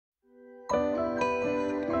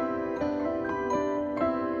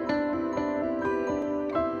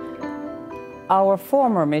Our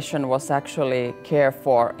former mission was actually care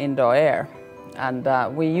for indoor air, and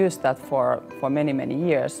we used that for many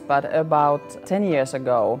years. But about 10 years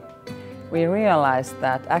ago, we realized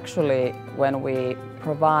that actually when we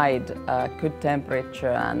provide good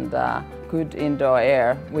temperature and good indoor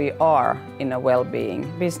air, we are in a well-being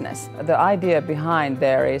business. The idea behind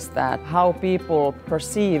there is that how people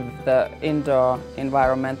perceive the indoor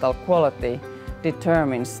environmental quality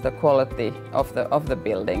determines the quality of the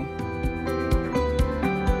building.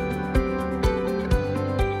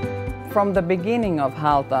 From the beginning of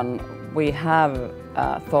Halton, we have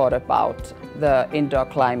thought about the indoor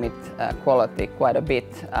climate quality quite a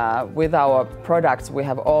bit. With our products, we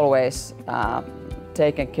have always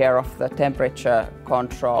taken care of the temperature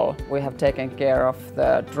control. We have taken care of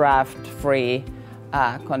the draft-free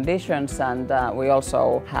conditions, and we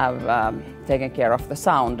also have taken care of the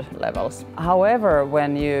sound levels. However,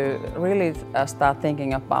 when you really start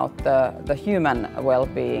thinking about the human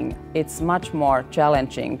well-being, it's much more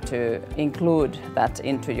challenging to include that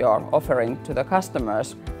into your offering to the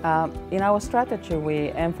customers. In our strategy,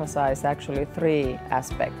 we emphasize actually three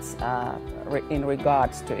aspects in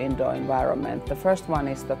regards to indoor environment. The first one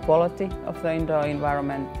is the quality of the indoor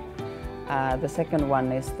environment. The second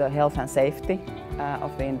one is the health and safety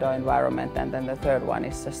of the indoor environment, and then the third one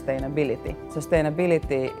is sustainability.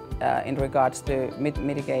 Sustainability in regards to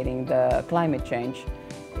mitigating the climate change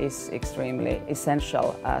is extremely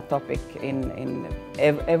essential topic in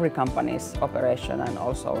every company's operation and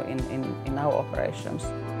also in our operations.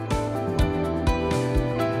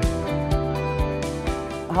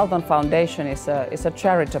 Halton Foundation is a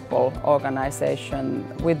charitable organization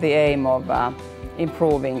with the aim of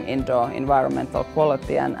improving indoor environmental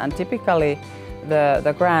quality, and typically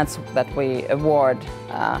the grants that we award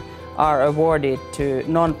are awarded to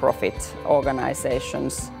non-profit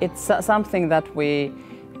organizations. It's something that we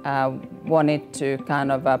wanted to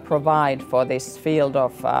kind of provide for this field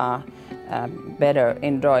of better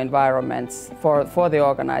indoor environments for the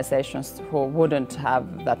organizations who wouldn't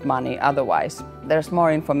have that money otherwise. There's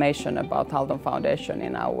more information about Halton Foundation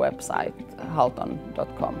in our website,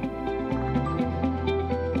 halton.com.